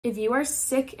If you are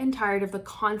sick and tired of the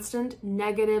constant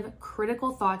negative,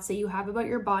 critical thoughts that you have about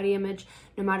your body image,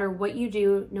 no matter what you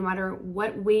do, no matter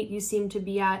what weight you seem to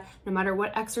be at, no matter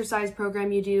what exercise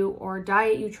program you do or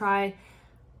diet you try,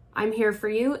 I'm here for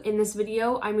you. In this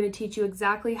video, I'm going to teach you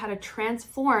exactly how to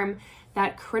transform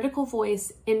that critical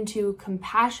voice into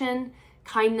compassion,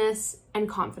 kindness, and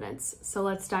confidence. So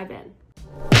let's dive in.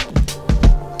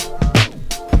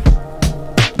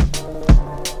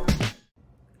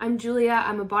 I'm Julia.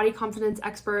 I'm a body confidence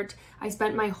expert. I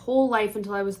spent my whole life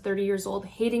until I was 30 years old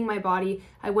hating my body.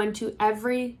 I went to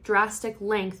every drastic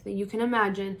length that you can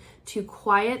imagine to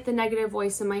quiet the negative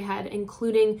voice in my head,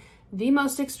 including the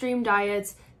most extreme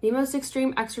diets, the most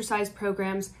extreme exercise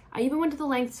programs. I even went to the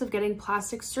lengths of getting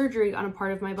plastic surgery on a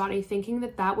part of my body, thinking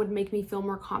that that would make me feel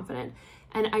more confident.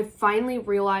 And I finally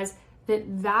realized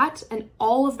that and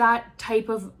all of that type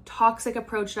of toxic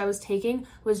approach that I was taking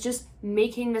was just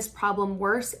making this problem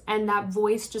worse, and that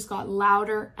voice just got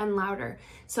louder and louder.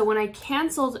 So when I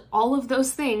canceled all of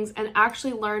those things and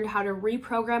actually learned how to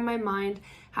reprogram my mind,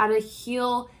 how to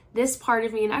heal this part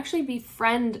of me and actually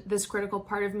befriend this critical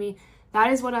part of me,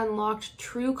 that is what unlocked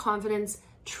true confidence,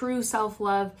 true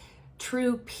self-love,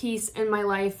 true peace in my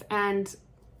life. And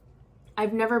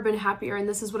I've never been happier, and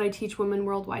this is what I teach women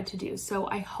worldwide to do. So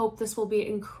I hope this will be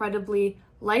incredibly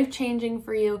life-changing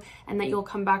for you and that you'll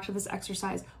come back to this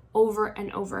exercise over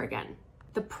and over again.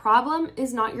 The problem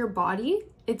is not your body,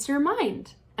 it's your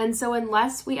mind. And so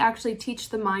unless we actually teach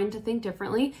the mind to think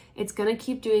differently, it's going to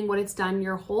keep doing what it's done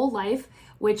your whole life,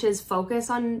 which is focus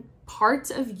on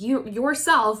parts of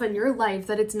yourself and your life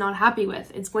that it's not happy with.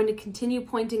 It's going to continue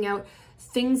pointing out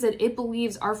things that it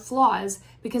believes are flaws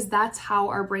because that's how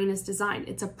our brain is designed.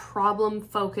 It's a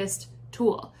problem-focused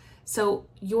tool. So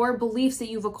your beliefs that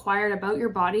you've acquired about your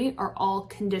body are all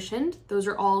conditioned. Those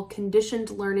are all conditioned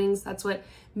learnings. That's what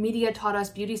media taught us,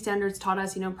 beauty standards taught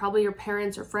us, probably your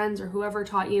parents or friends or whoever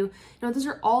taught you. Those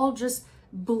are all just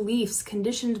beliefs,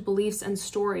 conditioned beliefs and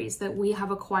stories that we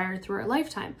have acquired through our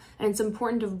lifetime. And it's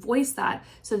important to voice that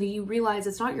so that you realize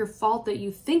it's not your fault that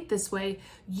you think this way.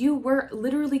 You were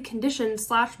literally conditioned /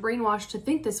 brainwashed to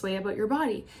think this way about your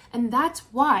body. And that's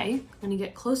why, I'm going to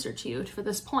get closer to you for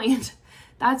this point.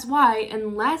 That's why,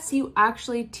 unless you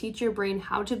actually teach your brain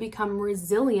how to become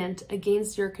resilient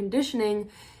against your conditioning,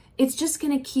 it's just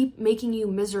going to keep making you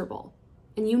miserable.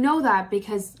 And you know that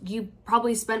because you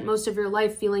probably spent most of your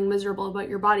life feeling miserable about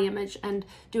your body image and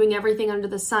doing everything under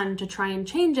the sun to try and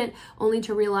change it, only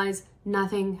to realize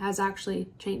nothing has actually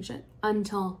changed it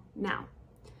until now.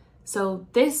 So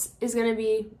this is going to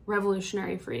be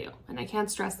revolutionary for you. And I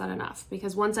can't stress that enough,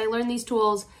 because once I learned these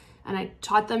tools and I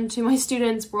taught them to my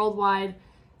students worldwide,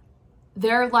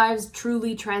 their lives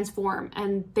truly transform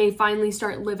and they finally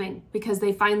start living because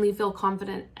they finally feel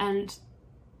confident. And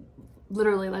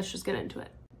literally, let's just get into it.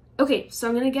 Okay, so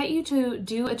I'm gonna get you to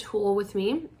do a tool with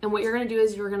me, and what you're gonna do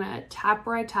is you're gonna tap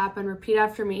where I tap and repeat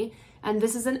after me. And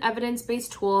this is an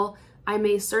evidence-based tool. I'm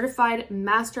a certified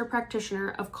master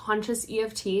practitioner of conscious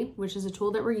EFT, which is a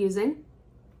tool that we're using.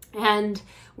 And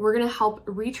we're gonna help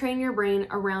retrain your brain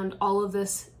around all of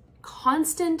this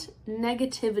constant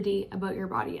negativity about your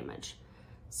body image.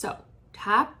 So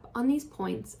tap on these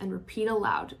points and repeat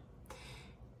aloud.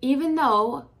 Even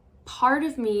though part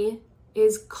of me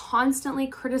is constantly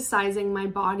criticizing my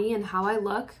body and how I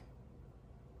look,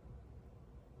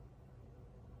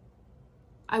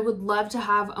 I would love to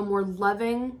have a more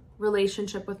loving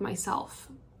relationship with myself.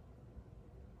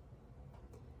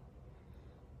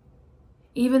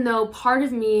 Even though part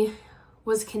of me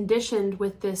was conditioned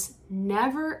with this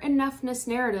never enoughness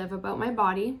narrative about my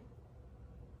body,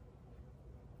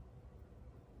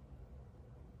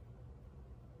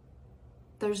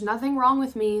 there's nothing wrong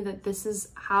with me that this is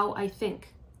how I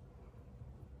think.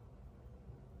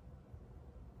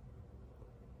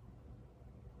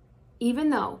 Even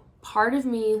though part of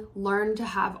me learned to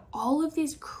have all of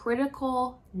these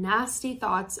critical, nasty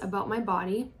thoughts about my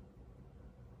body,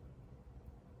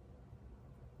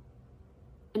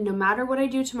 and no matter what I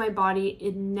do to my body,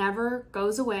 it never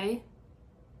goes away.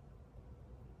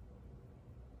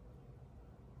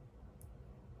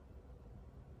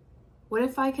 What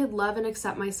if I could love and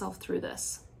accept myself through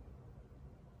this?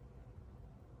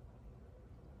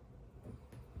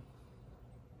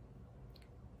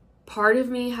 Part of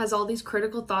me has all these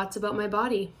critical thoughts about my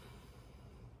body.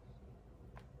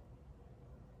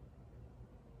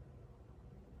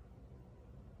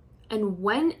 And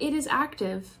when it is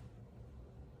active,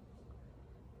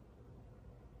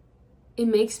 it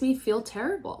makes me feel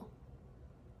terrible.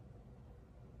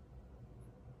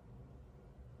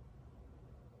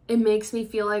 It makes me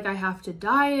feel like I have to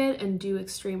diet and do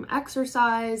extreme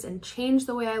exercise and change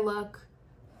the way I look.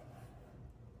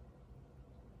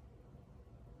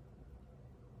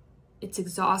 It's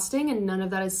exhausting and none of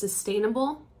that is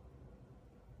sustainable.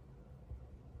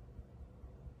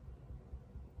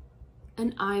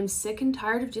 And I'm sick and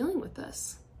tired of dealing with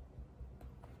this.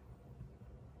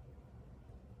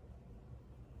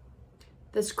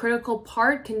 This critical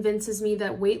part convinces me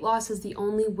that weight loss is the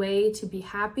only way to be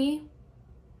happy.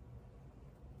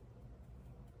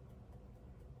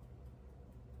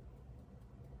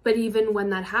 But even when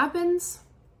that happens,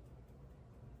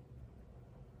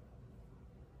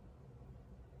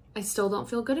 I still don't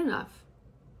feel good enough.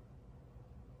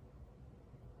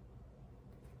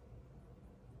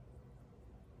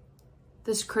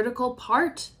 This critical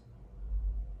part,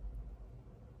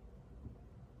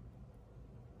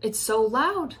 it's so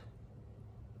loud.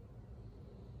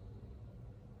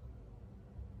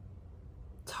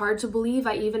 It's hard to believe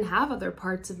I even have other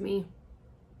parts of me.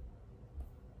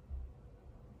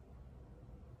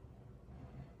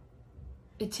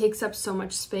 It takes up so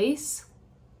much space.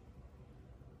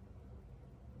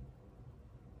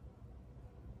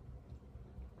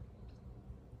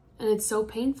 And it's so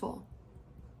painful.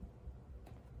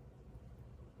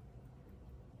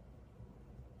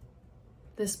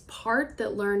 This part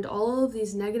that learned all of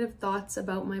these negative thoughts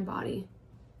about my body.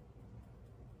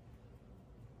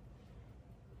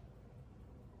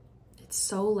 It's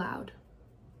so loud.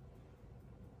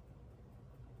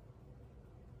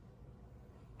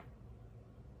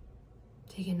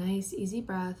 Take a nice, easy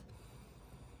breath.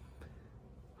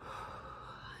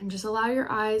 And just allow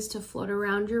your eyes to float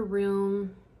around your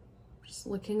room, just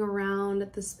looking around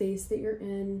at the space that you're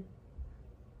in.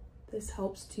 This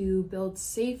helps to build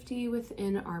safety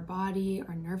within our body,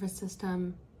 our nervous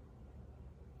system.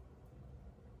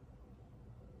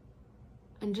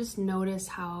 And just notice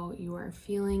how you are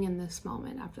feeling in this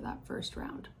moment after that first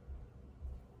round.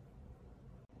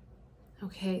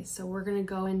 Okay, so we're gonna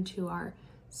go into our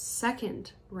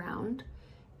second round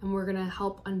and we're gonna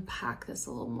help unpack this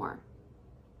a little more.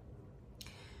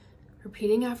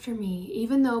 Repeating after me,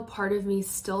 even though part of me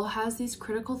still has these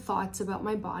critical thoughts about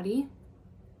my body,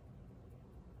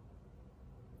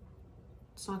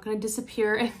 it's not going to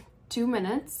disappear in 2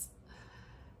 minutes.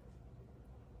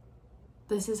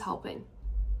 This is helping.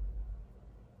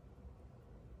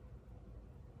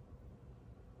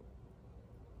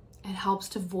 It helps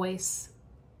to voice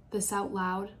this out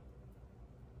loud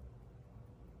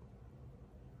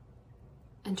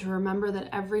and to remember that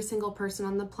every single person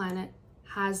on the planet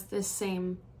has this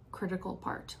same critical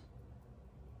part.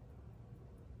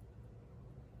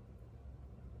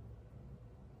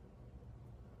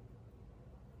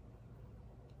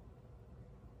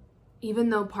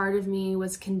 Even though part of me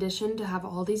was conditioned to have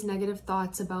all these negative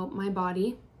thoughts about my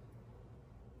body,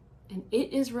 and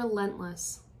it is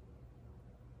relentless.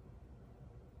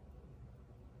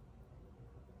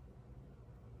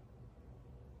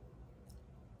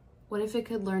 What if it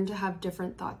could learn to have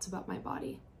different thoughts about my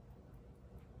body?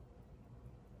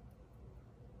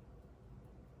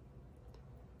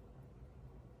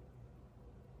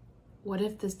 What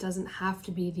if this doesn't have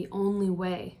to be the only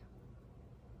way?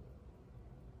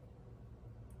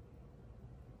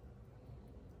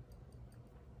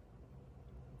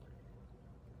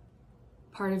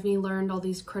 Part of me learned all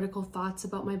these critical thoughts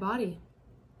about my body.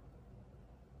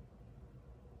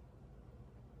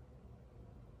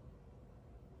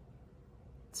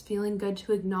 It's feeling good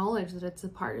to acknowledge that it's a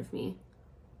part of me.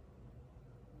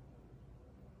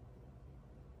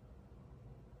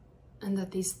 And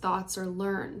that these thoughts are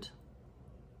learned.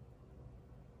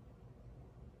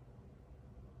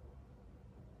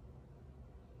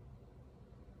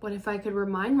 What if I could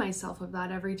remind myself of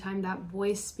that every time that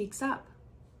voice speaks up?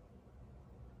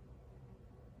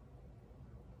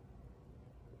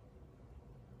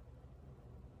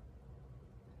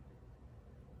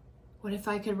 What if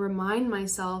I could remind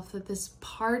myself that this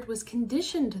part was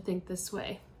conditioned to think this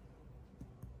way?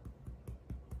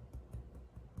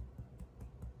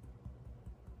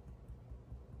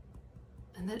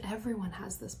 And that everyone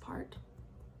has this part.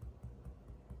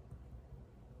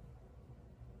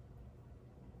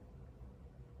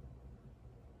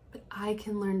 But I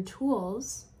can learn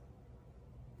tools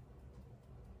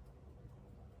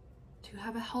to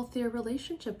have a healthier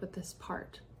relationship with this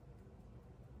part.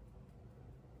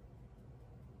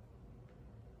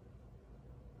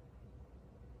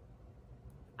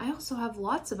 I also have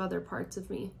lots of other parts of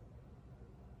me.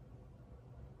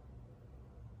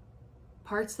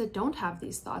 Parts that don't have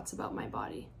these thoughts about my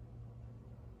body.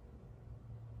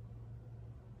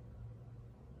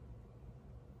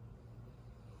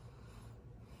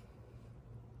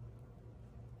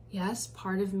 Yes,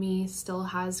 part of me still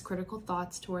has critical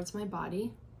thoughts towards my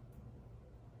body.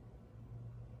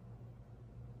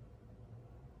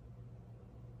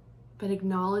 But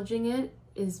acknowledging it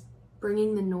is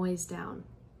bringing the noise down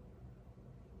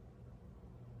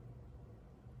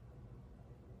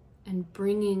and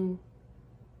bringing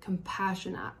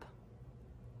compassion up.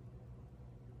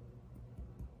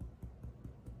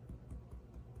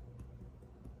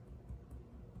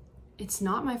 It's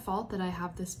not my fault that I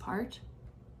have this part.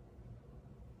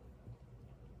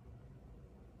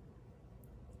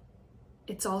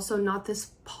 It's also not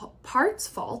this part's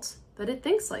fault that it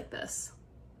thinks like this.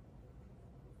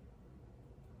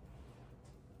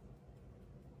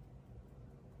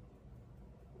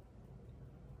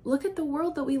 Look at the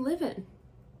world that we live in.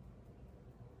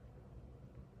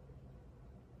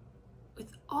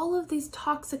 With all of these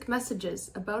toxic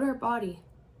messages about our body.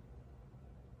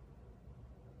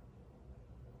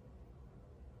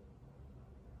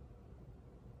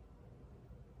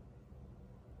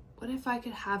 What if I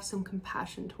could have some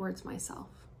compassion towards myself?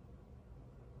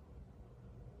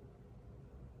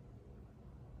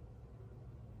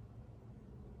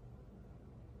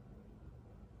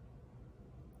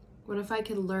 What if I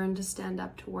could learn to stand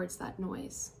up towards that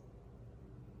noise?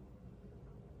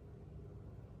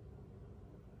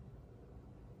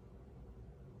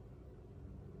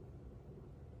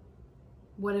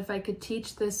 What if I could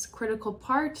teach this critical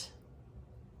part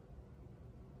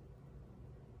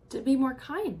to be more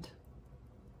kind?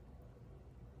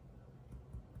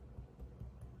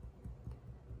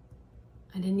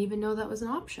 I didn't even know that was an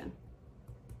option.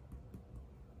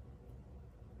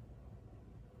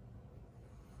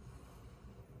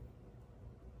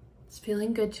 It's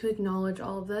feeling good to acknowledge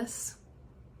all of this.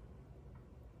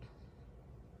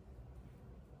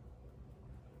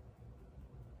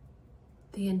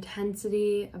 The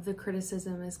intensity of the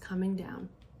criticism is coming down.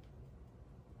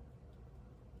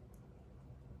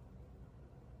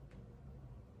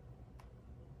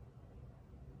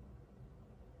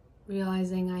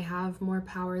 Realizing I have more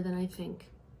power than I think.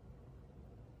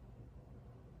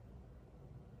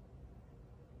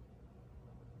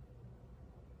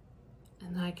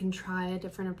 And I can try a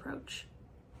different approach.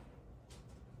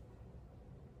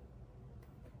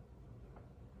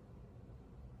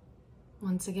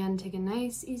 Once again, take a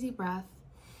nice, easy breath.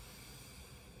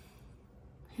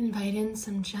 Invite in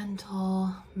some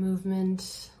gentle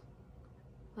movement,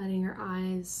 letting your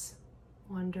eyes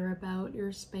wander about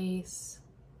your space.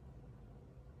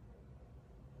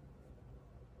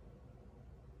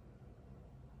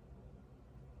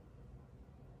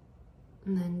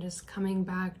 And then just coming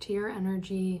back to your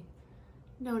energy,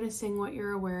 noticing what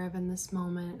you're aware of in this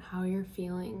moment, how you're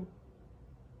feeling.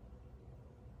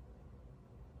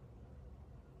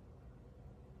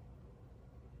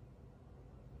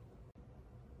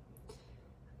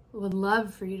 Would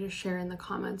love for you to share in the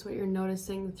comments what you're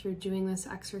noticing through doing this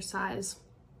exercise.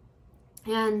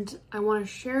 And I want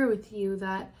to share with you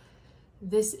that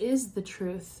this is the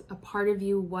truth. A part of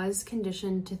you was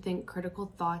conditioned to think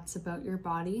critical thoughts about your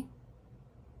body.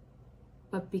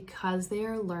 But because they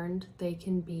are learned, they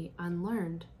can be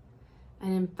unlearned.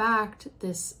 And in fact,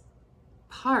 this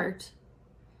part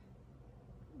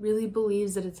really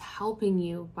believes that it's helping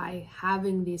you by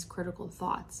having these critical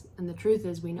thoughts. And the truth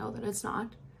is, we know that it's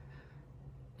not.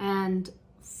 And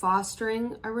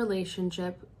fostering a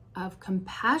relationship of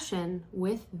compassion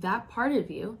with that part of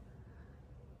you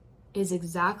is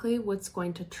exactly what's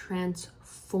going to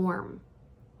transform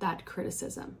that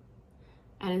criticism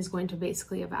and is going to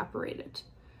basically evaporate it.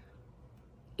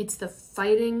 It's the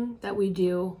fighting that we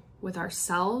do with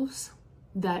ourselves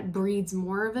that breeds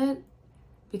more of it,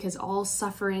 because all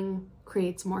suffering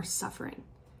creates more suffering,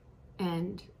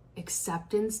 and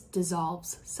acceptance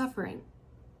dissolves suffering.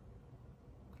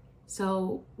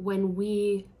 So when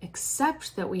we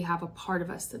accept that we have a part of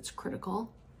us that's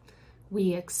critical,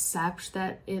 we accept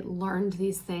that it learned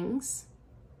these things,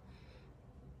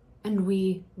 and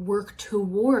we work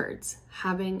towards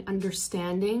having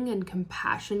understanding and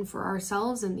compassion for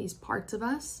ourselves and these parts of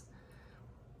us,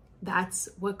 that's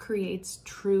what creates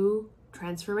true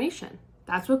transformation.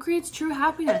 That's what creates true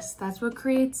happiness. That's what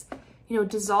creates,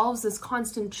 dissolves this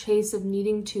constant chase of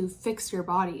needing to fix your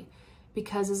body.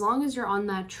 Because as long as you're on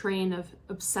that train of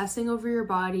obsessing over your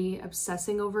body,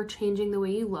 obsessing over changing the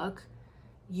way you look,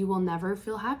 you will never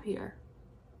feel happier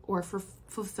or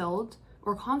fulfilled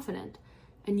or confident.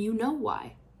 And you know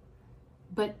why.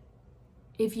 But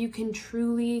if you can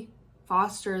truly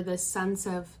foster this sense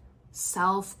of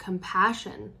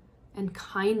self-compassion and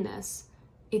kindness,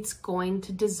 it's going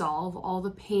to dissolve all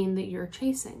the pain that you're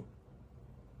chasing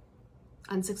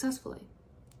unsuccessfully.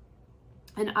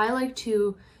 And I like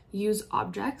to use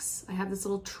objects. I have this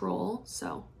little troll,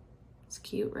 so it's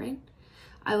cute, right?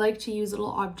 I like to use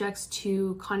little objects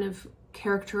to kind of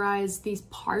characterize these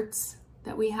parts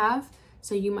that we have.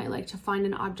 So you might like to find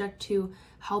an object to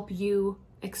help you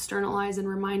externalize and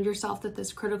remind yourself that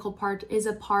this critical part is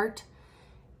a part.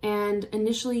 And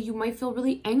initially you might feel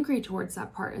really angry towards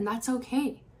that part, and that's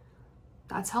okay.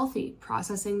 That's healthy,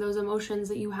 processing those emotions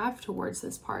that you have towards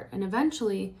this part. And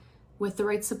eventually, with the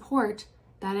right support,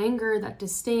 that anger, that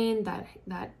disdain, that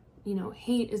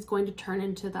hate is going to turn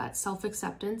into that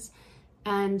self-acceptance,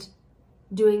 and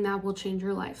doing that will change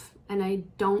your life. And I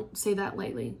don't say that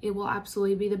lightly. It will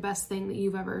absolutely be the best thing that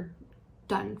you've ever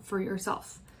done for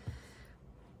yourself.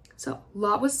 So a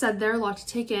lot was said there, a lot to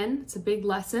take in. It's a big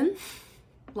lesson,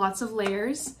 lots of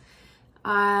layers.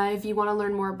 If you want to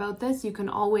learn more about this, you can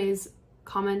always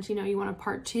comment, you want a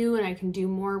part 2, and I can do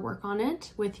more work on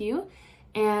it with you.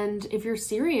 And if you're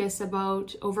serious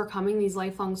about overcoming these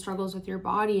lifelong struggles with your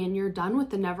body, and you're done with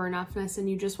the never enoughness, and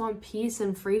you just want peace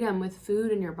and freedom with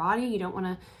food in your body, you don't want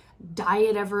to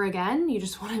diet ever again, you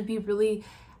just want to be really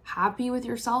happy with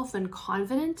yourself and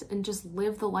confident and just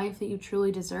live the life that you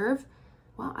truly deserve,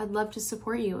 well, I'd love to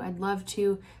support you. I'd love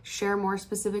to share more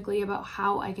specifically about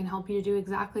how I can help you to do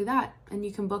exactly that. And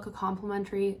you can book a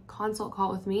complimentary consult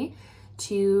call with me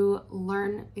to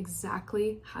learn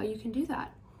exactly how you can do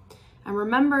that. And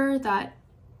remember that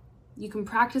you can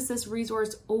practice this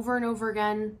resource over and over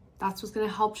again. That's what's going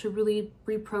to help to really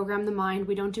reprogram the mind.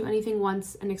 We don't do anything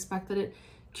once and expect that it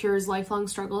cures lifelong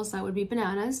struggles. That would be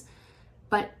bananas.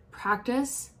 But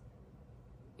practice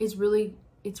is really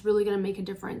going to make a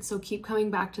difference. So keep coming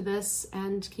back to this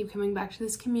and keep coming back to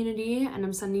this community. And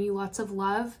I'm sending you lots of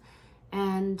love,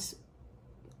 and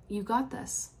you got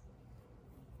this.